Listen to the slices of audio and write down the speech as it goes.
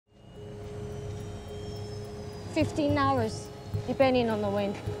15 hours, depending on the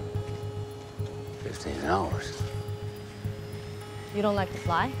wind. 15 hours? You don't like to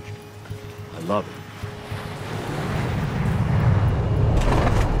fly? I love it.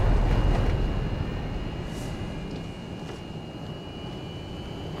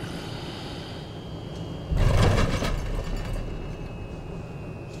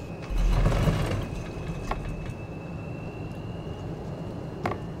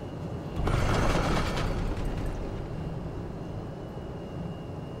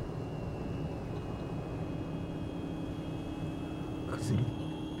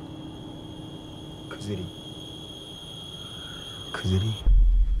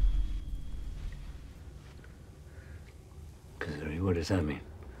 What does that mean?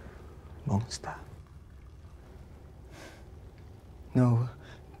 Monster. No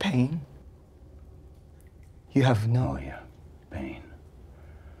pain? You have no... Oh, yeah. Pain.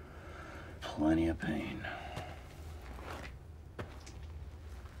 Plenty of pain.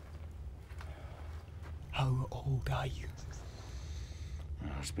 How old are you? Oh,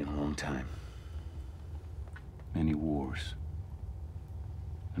 it's been a long time. Many wars.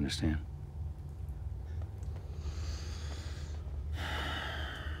 Understand?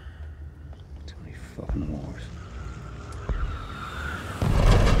 Too many fucking wars.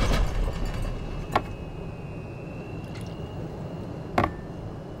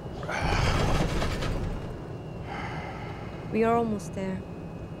 We are almost there.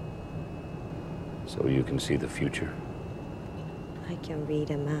 So you can see the future? I can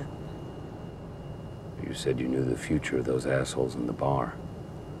read a map. You said you knew the future of those assholes in the bar.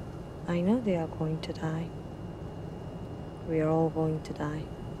 I know they are going to die. We are all going to die.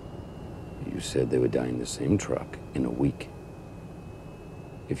 You said they would die in the same truck in a week.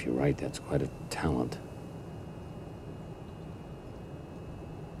 If you're right, that's quite a talent.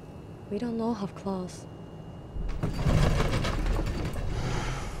 We don't all have claws.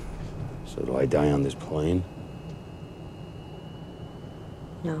 So do I die on this plane?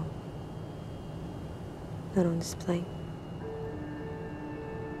 No. Not on this plane.